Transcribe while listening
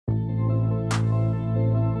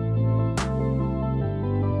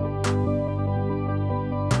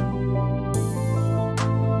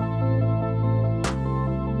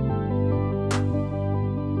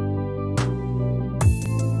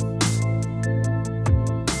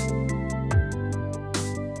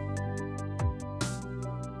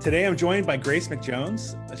Today, I'm joined by Grace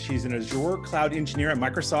MacJones. She's an Azure cloud engineer at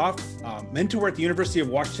Microsoft, mentor at the University of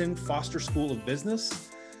Washington Foster School of Business.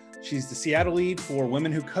 She's the Seattle lead for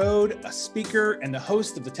Women Who Code, a speaker, and the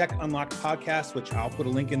host of the Tech Unlocked podcast, which I'll put a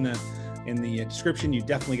link in the description. You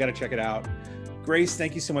definitely got to check it out. Grace,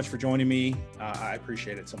 thank you so much for joining me. I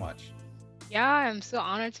appreciate it so much. Yeah, I'm so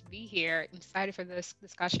honored to be here. I'm excited for this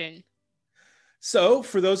discussion. So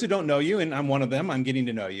for those who don't know you, and I'm one of them, I'm getting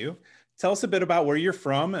to know you. Tell us a bit about where you're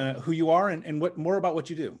from, who you are, and what more about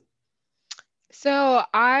what you do. So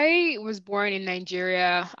I was born in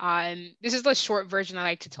Nigeria. This is the short version I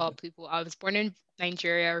like to tell people. I was born in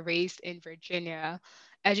Nigeria, raised in Virginia,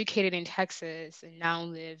 educated in Texas, and now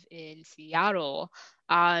live in Seattle.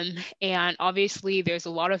 And obviously, there's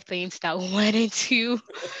a lot of things that went into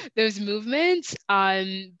those movements.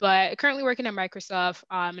 But currently working at Microsoft,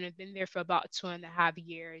 and I've been there for about 2.5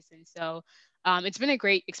 years. And so it's been a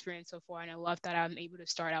great experience so far. And I love that I'm able to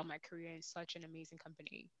start out my career in such an amazing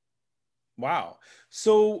company. Wow.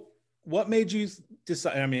 So what made you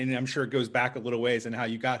decide? I mean, I'm sure it goes back a little ways and how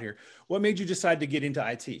you got here. What made you decide to get into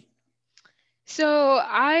IT? So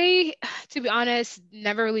I, to be honest,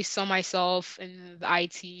 never really saw myself in the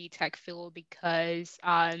IT tech field because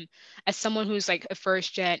as someone who's like a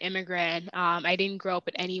first gen immigrant, I didn't grow up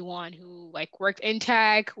with anyone who like worked in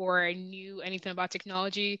tech or knew anything about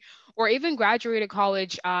technology or even graduated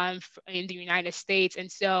college in the United States. And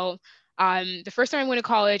so the first time I went to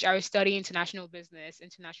college, I was studying international business,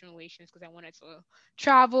 international relations, because I wanted to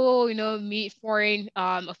travel, meet foreign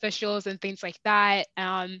officials and things like that.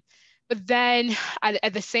 But then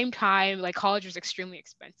at the same time, like college was extremely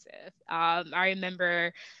expensive. I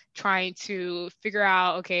remember trying to figure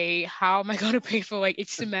out, okay, how am I going to pay for like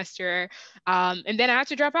each semester? And then I had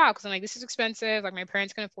to drop out because I'm like, this is expensive. Like my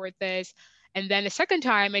parents can afford this. And then the second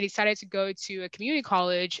time, I decided to go to a community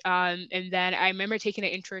college. And then I remember taking an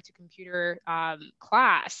intro to computer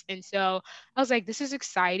class. And so I was like, this is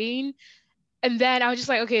exciting. And then I was just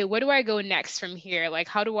like, okay, where do I go next from here? Like,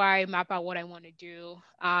 how do I map out what I want to do?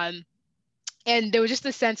 And there was just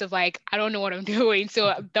a sense of like, I don't know what I'm doing,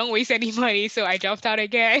 so don't waste any money. So I dropped out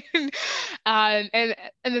again. And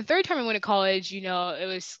the third time I went to college, it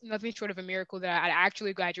was nothing short of a miracle that I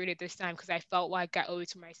actually graduated this time because I felt like I owed it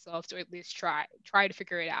to myself to at least try to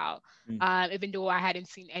figure it out. Even though I hadn't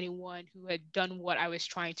seen anyone who had done what I was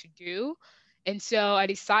trying to do. And so I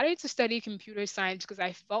decided to study computer science because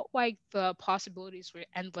I felt like the possibilities were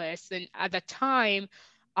endless. And at the time,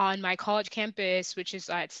 on my college campus, which is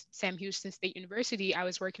at Sam Houston State University, I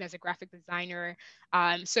was working as a graphic designer.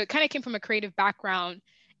 So it kind of came from a creative background.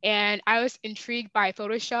 And I was intrigued by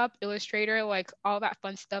Photoshop, Illustrator, like all that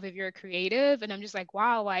fun stuff if you're a creative. And I'm just like,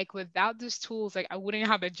 wow, like without these tools, like I wouldn't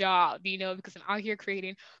have a job, because I'm out here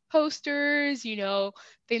creating posters,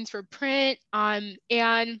 things for print.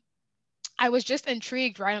 And I was just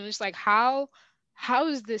intrigued, right? I'm just like, how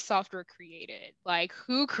is this software created? Like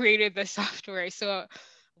who created the software? So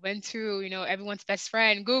went to, everyone's best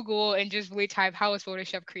friend, Google, and just really type how was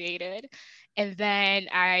Photoshop created. And then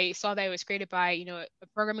I saw that it was created by, a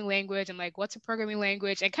programming language. And like, what's a programming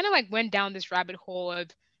language? And kind of like went down this rabbit hole of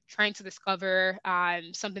trying to discover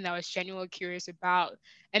something that I was genuinely curious about.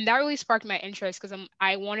 And that really sparked my interest because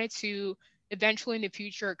I wanted to eventually in the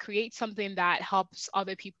future create something that helps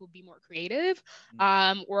other people be more creative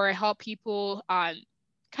or help people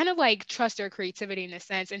kind of like trust their creativity in a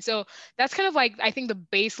sense. And so that's kind of like, I think the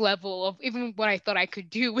base level of even what I thought I could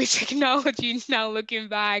do with technology now looking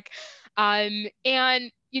back. And,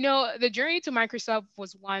 the journey to Microsoft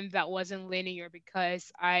was one that wasn't linear because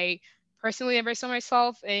I personally never saw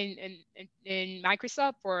myself in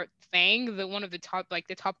Microsoft or Fang, one of the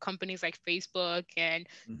top companies like Facebook and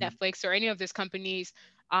Netflix or any of these companies.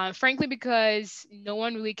 Frankly, because no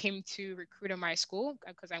one really came to recruit at my school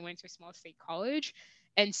because I went to a small state college.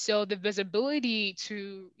 And so the visibility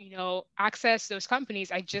to, access those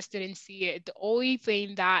companies, I just didn't see it. The only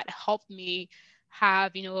thing that helped me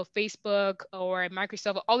have, Facebook or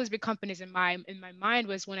Microsoft, all these big companies in my mind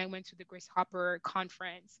was when I went to the Grace Hopper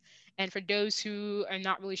conference. And for those who are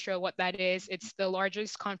not really sure what that is, it's the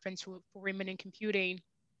largest conference for women in computing.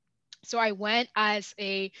 So I went as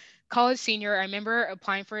a college senior. I remember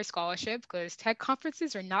applying for a scholarship because tech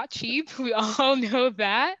conferences are not cheap. We all know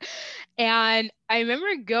that. And I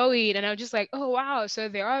remember going and I was just like, oh, wow. So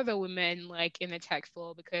there are the women like in the tech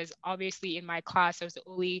field because obviously in my class, I was the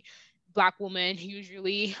only Black woman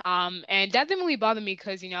usually. And that didn't really bother me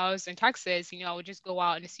because, I was in Texas, I would just go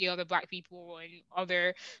out and see other Black people and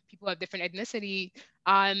other people of different ethnicity.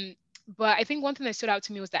 But I think one thing that stood out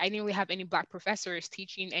to me was that I didn't really have any Black professors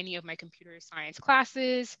teaching any of my computer science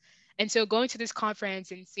classes. And so going to this conference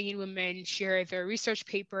and seeing women share their research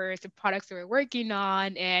papers, the products they were working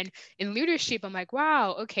on, and in leadership, I'm like,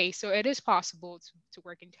 wow, okay, so it is possible to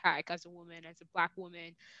work in tech as a woman, as a Black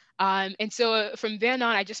woman. And so from then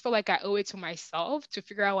on, I just felt like I owe it to myself to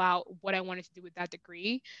figure out what I wanted to do with that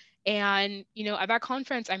degree. And, at that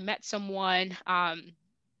conference, I met someone.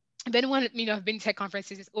 Then when I've been to tech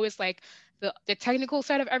conferences, it's always like the technical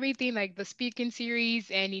side of everything, like the speaking series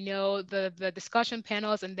and the discussion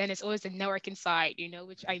panels, and then it's always the networking side,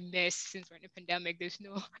 which I miss since we're in a pandemic. There's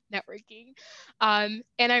no networking. And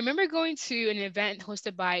I remember going to an event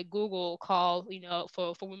hosted by Google called,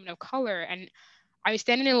 for women of color, and I was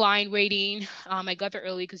standing in line waiting. I got there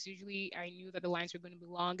early because usually I knew that the lines were going to be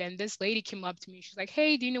long. And this lady came up to me. She's like,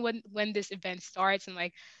 "Hey, do you know when this event starts?" And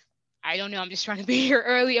like, I don't know, I'm just trying to be here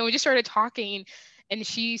early. And we just started talking. And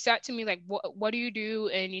she said to me, like, what do you do?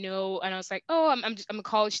 And, and I was like, oh, I'm a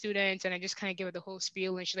college student. And I just kind of gave her the whole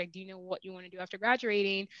spiel. And she's like, do you know what you want to do after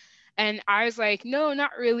graduating? And I was like, no,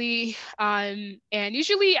 not really. And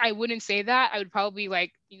usually I wouldn't say that. I would probably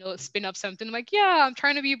like, spin up something like, yeah, I'm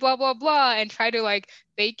trying to be blah, blah, blah, and try to like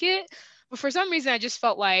fake it. But for some reason, I just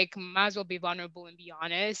felt like might as well be vulnerable and be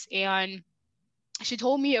honest. And she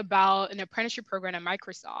told me about an apprenticeship program at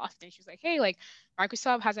Microsoft, and she was like, "Hey, like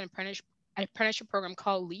Microsoft has an apprenticeship program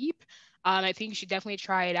called Leap. I think you should definitely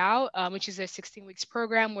try it out, which is a 16 weeks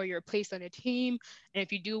program where you're placed on a team, and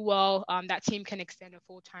if you do well, that team can extend a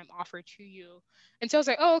full-time offer to you." And so I was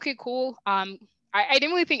like, "Oh, okay, cool." I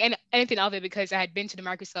didn't really think anything of it because I had been to the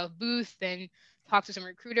Microsoft booth and talked to some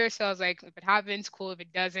recruiters. So I was like, if it happens, cool. If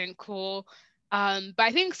it doesn't, cool. But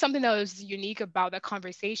I think something that was unique about that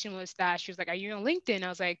conversation was that she was like, "Are you on LinkedIn?" I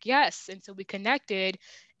was like, "Yes." And so we connected,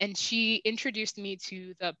 and she introduced me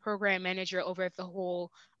to the program manager over at the whole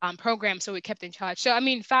program. So we kept in touch. So, I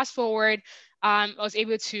mean, fast forward, I was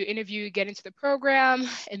able to interview, get into the program,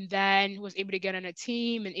 and then was able to get on a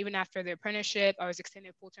team. And even after the apprenticeship, I was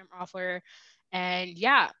extended a full-time offer. And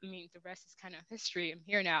yeah, I mean, the rest is kind of history. I'm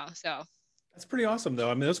here now. So That's pretty awesome, though.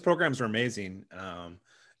 I mean, those programs are amazing.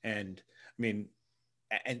 And I mean,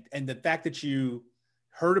 and the fact that you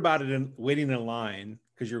heard about it and waiting in line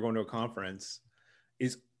because you're going to a conference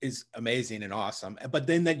is amazing and awesome. But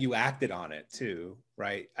then that you acted on it too,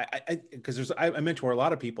 right? Because I mentor a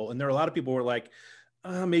lot of people, and there are a lot of people who are like,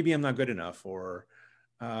 maybe I'm not good enough, or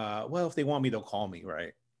well, if they want me, they'll call me,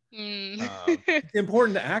 right? mm. It's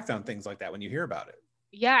important to act on things like that when you hear about it.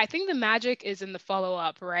 Yeah, I think the magic is in the follow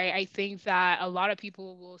up, right? I think that a lot of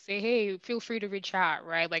people will say, "Hey, feel free to reach out,"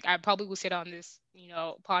 right? Like I probably will sit on this,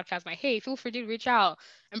 podcast, like, "Hey, feel free to reach out,"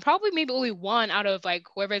 and probably maybe only one out of like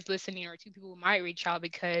whoever's listening or two people might reach out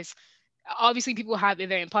because obviously people have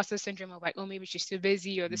either imposter syndrome of like, oh, maybe she's too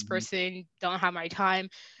busy or this Mhm. person don't have my time.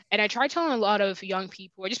 And I try telling a lot of young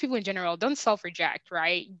people or just people in general, don't self-reject,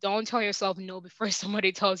 right? Don't tell yourself no before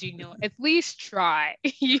somebody tells you no. At least try.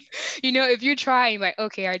 If you try and like,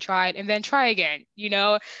 okay, I tried, and then try again.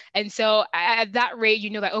 And so at that rate,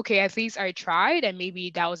 like, okay, at least I tried and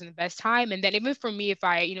maybe that wasn't the best time. And then even for me, if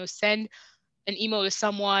I, send an email to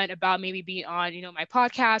someone about maybe being on, my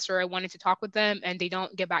podcast, or I wanted to talk with them and they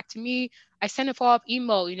don't get back to me, I send a follow-up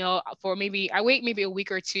email, for maybe I wait maybe a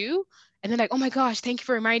week or two. And then like, oh my gosh, thank you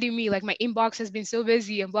for reminding me. Like my inbox has been so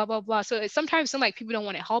busy and blah, blah, blah. So it's sometimes some like people don't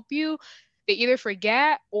want to help you. They either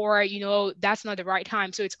forget or, that's not the right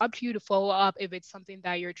time. So it's up to you to follow up if it's something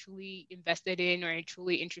that you're truly invested in or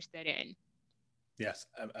truly interested in. Yes,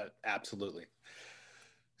 absolutely.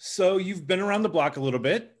 So you've been around the block a little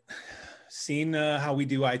bit, seen how we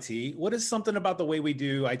do IT. What is something about the way we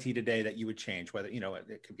do IT today that you would change? Whether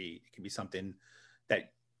it could be something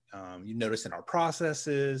that you notice in our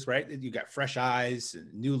processes, right? You got fresh eyes,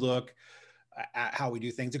 new look at how we do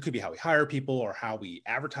things. It could be how we hire people or how we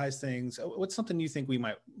advertise things. What's something you think we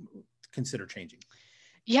might consider changing?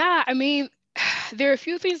 Yeah, I mean, there are a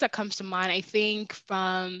few things that comes to mind. I think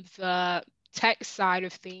from the tech side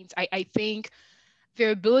of things, I think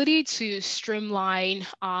their ability to streamline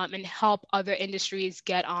and help other industries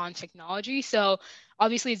get on technology. So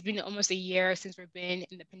obviously it's been almost a year since we've been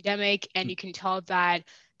in the pandemic, and you can tell that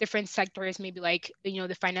different sectors, maybe like,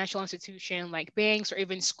 the financial institution, like banks or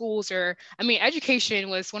even schools, or I mean, education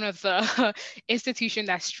was one of the institutions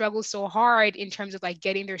that struggled so hard in terms of like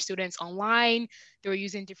getting their students online. They were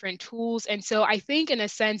using different tools. And so I think in a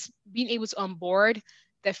sense, being able to onboard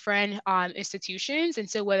different institutions. And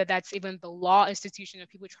so whether that's even the law institution or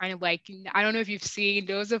people trying to like, I don't know if you've seen,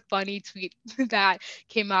 there was a funny tweet that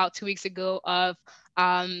came out 2 weeks ago of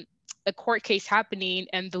a court case happening,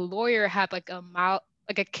 and the lawyer had like a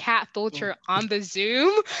like a cat filter on the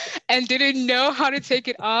Zoom and didn't know how to take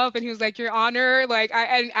it off. And he was like, Your Honor, like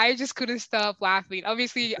I just couldn't stop laughing.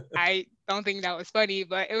 Obviously, I don't think that was funny,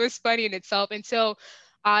 but it was funny in itself. And so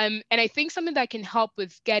and I think something that can help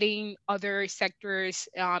with getting other sectors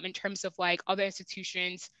in terms of like other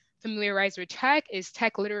institutions familiarized with tech is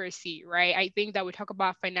tech literacy, right? I think that we talk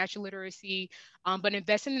about financial literacy, but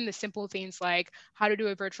investing in the simple things like how to do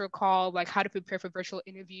a virtual call, like how to prepare for virtual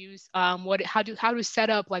interviews, how to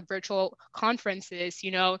set up like virtual conferences,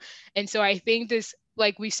 And so I think this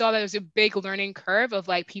like we saw that there was a big learning curve of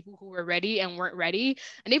like people who were ready and weren't ready.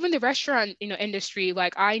 And even the restaurant, industry,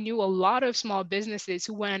 like I knew a lot of small businesses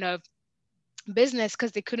who went out of business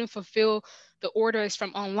because they couldn't fulfill the orders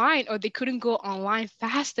from online or they couldn't go online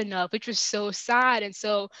fast enough, which was so sad. And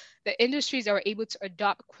so the industries that were able to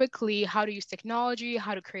adopt quickly how to use technology,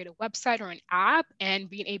 how to create a website or an app, and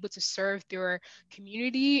being able to serve their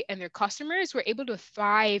community and their customers were able to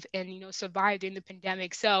thrive and survive during the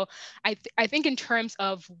pandemic. So I think in terms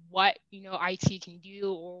of what IT can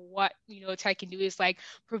do or what tech can do is like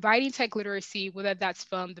providing tech literacy, whether that's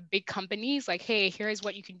from the big companies, like, hey, here's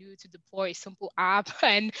what you can do to deploy a simple app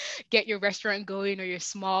and get your restaurant going or your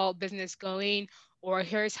small business going, or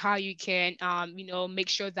here's how you can, make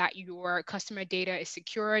sure that your customer data is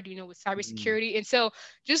secured, with Mm. cybersecurity. And so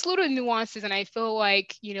just little nuances. And I feel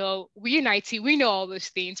like, we in IT, we know all those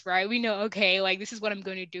things, right? We know, okay, like this is what I'm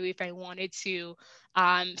going to do if I wanted to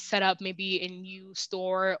set up maybe a new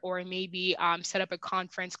store or maybe set up a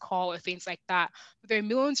conference call or things like that. But there are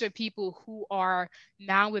millions of people who are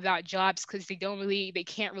now without jobs because they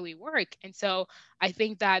can't really work. And so I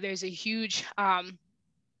think that there's a huge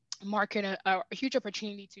market, a huge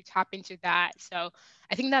opportunity to tap into that. So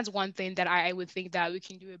I think that's one thing that I would think that we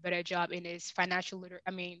can do a better job in is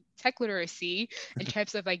tech literacy in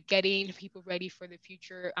terms of like getting people ready for the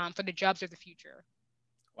future, for the jobs of the future.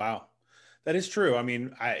 Wow. That is true. I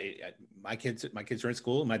mean, my kids are in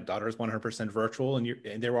school. My daughter is 100% virtual, and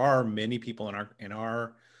there are many people in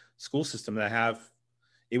our school system that have.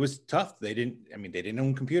 It was tough. They didn't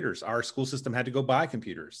own computers. Our school system had to go buy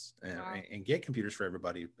computers Wow. and get computers for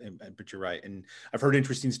everybody. But you're right. And I've heard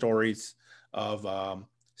interesting stories of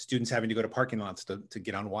students having to go to parking lots to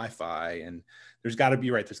get on Wi-Fi. And there's got to be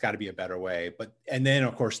right. There's got to be a better way. And then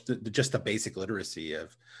of course, just the basic literacy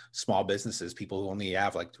of small businesses, people who only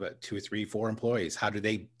have like two or three, four employees. How do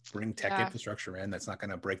they bring tech Yeah. infrastructure in that's not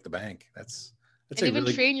going to break the bank? That's And a even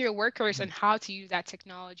really, train your workers on how to use that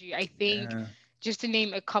technology. I think yeah. just to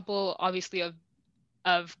name a couple, obviously,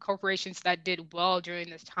 of corporations that did well during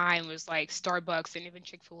this time was like Starbucks and even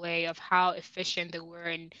Chick-fil-A of how efficient they were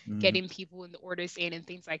in Mm, getting people in the orders in and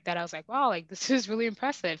things like that. I was like, wow, like this is really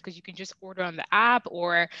impressive because you can just order on the app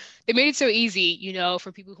or they made it so easy,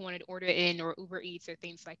 for people who wanted to order in or Uber Eats or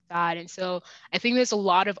things like that. And so I think there's a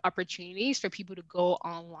lot of opportunities for people to go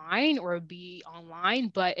online or be online,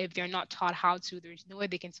 but if they're not taught how to, there's no way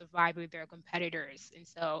they can survive with their competitors. And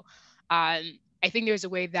so I think there's a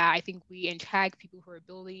way that I think we in tech, people who are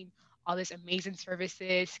building all these amazing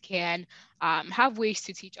services, can have ways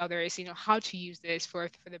to teach others, how to use this for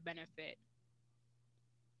the benefit.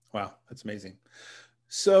 wow, that's amazing.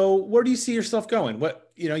 So where do you see yourself going?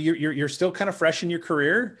 You're still kind of fresh in your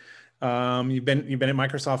career. You've been at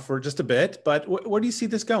Microsoft for just a bit, but where do you see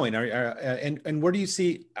this going? And where do you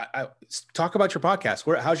see? Talk about your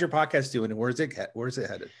podcast. How's your podcast doing, and where's it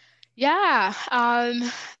headed? Yeah.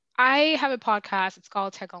 I have a podcast. It's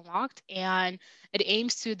called Tech Unlocked, and it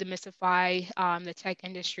aims to demystify the tech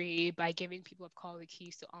industry by giving people of color the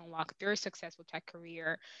keys to unlock their successful tech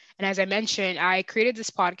career. And as I mentioned, I created this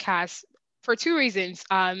podcast for two reasons.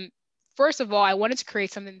 First of all, I wanted to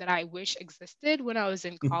create something that I wish existed when I was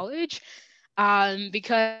in college,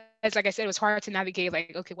 because like I said, it was hard to navigate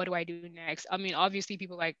like, okay, what do I do next? I mean, obviously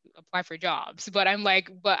people like apply for jobs, but I'm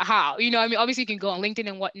like, but how? Obviously you can go on LinkedIn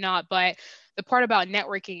and whatnot, but the part about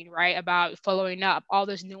networking, right? About following up, all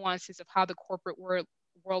those nuances of how the corporate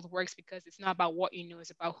world works, because it's not about what you know,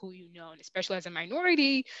 it's about who you know. And especially as a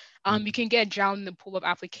minority, you can get drowned in the pool of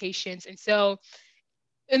applications. And so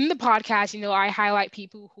in the podcast, I highlight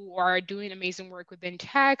people who are doing amazing work within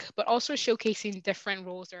tech, but also showcasing different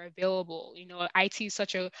roles that are available. IT is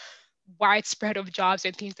such a widespread of jobs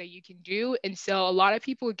and things that you can do. And so a lot of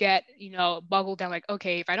people get, boggled down like,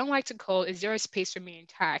 okay, if I don't like to code, is there a space for me in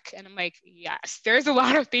tech? And I'm like, yes, there's a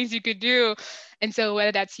lot of things you could do. And so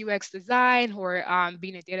whether that's UX design or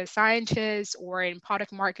being a data scientist or in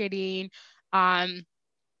product marketing, um,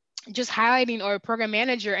 just highlighting, or a program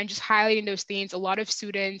manager, and just highlighting those things. A lot of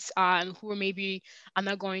students who are maybe, I'm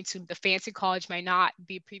not going to the fancy college, might not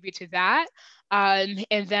be privy to that. And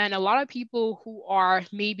then a lot of people who are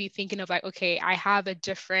maybe thinking of like, okay, I have a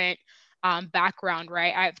different background,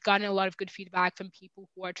 right? I've gotten a lot of good feedback from people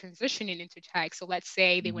who are transitioning into tech. So let's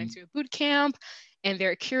say they went Mhm. to a boot camp and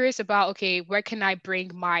they're curious about, okay, where can I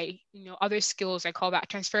bring my, other skills? I call that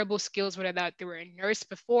transferable skills, whether that they were a nurse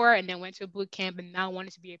before and then went to a boot camp and now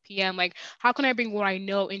wanted to be a PM. Like, how can I bring what I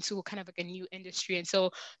know into kind of like a new industry? And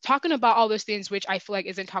so talking about all those things, which I feel like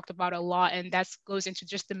isn't talked about a lot, and that goes into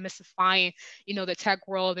just demystifying, the tech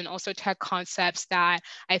world and also tech concepts that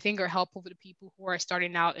I think are helpful for the people who are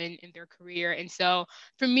starting out in their career. And so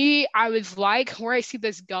for me, I was like, where I see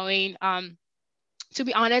this going, to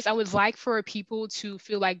be honest, I would like for people to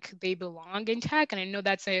feel like they belong in tech. And I know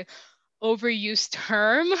that's a overused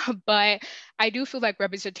term, but I do feel like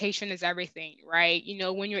representation is everything, right?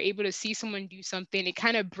 When you're able to see someone do something, it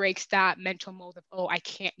kind of breaks that mental mold of, oh, I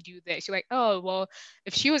can't do this. You're like, oh, well,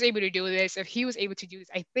 if she was able to do this, if he was able to do this,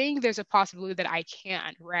 I think there's a possibility that I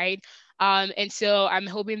can, right? And so I'm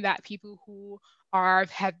hoping that people who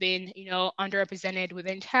have been, underrepresented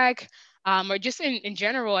within tech, or just in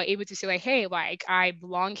general, are able to say like, hey, like I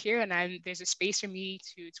belong here and there's a space for me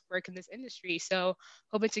to work in this industry. So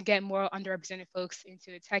hoping to get more underrepresented folks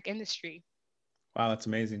into the tech industry. Wow, that's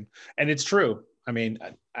amazing, and it's true. I mean,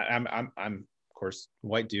 I'm of course a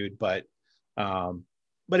white dude, um,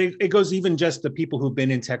 but it goes even just the people who've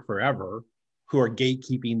been in tech forever, who are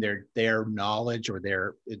gatekeeping their knowledge or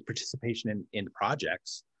their participation in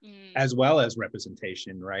projects, Mm, as well as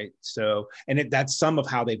representation, right? So, and that's some of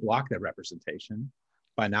how they block that representation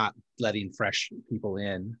by not letting fresh people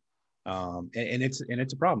in, and it's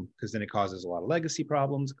a problem because then it causes a lot of legacy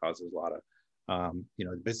problems. It causes a lot of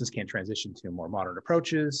the business can't transition to more modern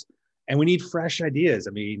approaches, and we need fresh ideas. I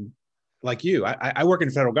mean, like you, I work in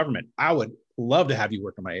federal government. I would love to have you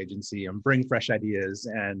work in my agency and bring fresh ideas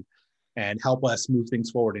and help us move things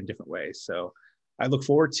forward in different ways. So I look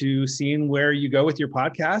forward to seeing where you go with your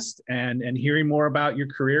podcast and hearing more about your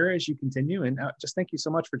career as you continue. And just thank you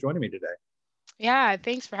so much for joining me today. yeah,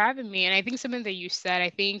 thanks for having me. And I think something that you said, I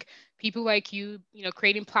think people like you,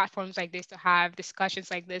 creating platforms like this to have discussions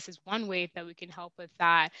like this is one way that we can help with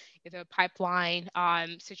that, either pipeline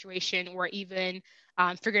situation, or even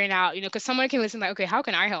figuring out, because someone can listen like, okay, how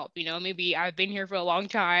can I help? Maybe I've been here for a long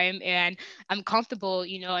time and I'm comfortable,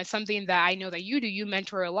 and something that I know that you do, you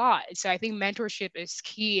mentor a lot. So I think mentorship is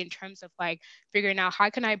key in terms of like figuring out how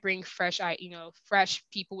can I bring fresh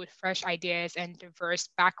people with fresh ideas and diverse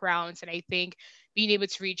backgrounds. And I think being able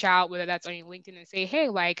to reach out, whether that's on your LinkedIn and say, hey,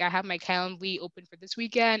 like I have my Calendly open for this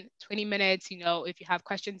weekend, 20 minutes, if you have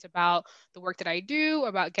questions about the work that I do,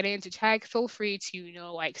 about getting into tech, feel free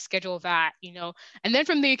to, like schedule that, and then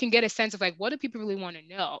from there you can get a sense of like, what do people really want to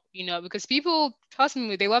know, because people, trust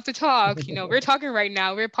me, they love to talk, we're talking right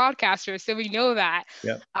now, we're podcasters, so we know that.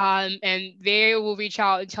 Yep. And they will reach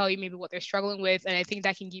out and tell you maybe what they're struggling with. And I think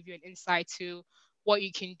that can give you an insight to what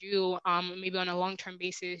you can do, maybe on a long-term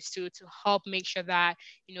basis to help make sure that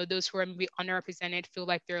those who are maybe underrepresented feel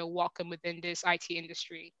like they're welcome within this IT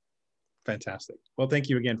industry. Fantastic. Well, thank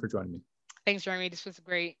you again for joining me. Thanks, Jeremy. This was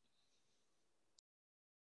great.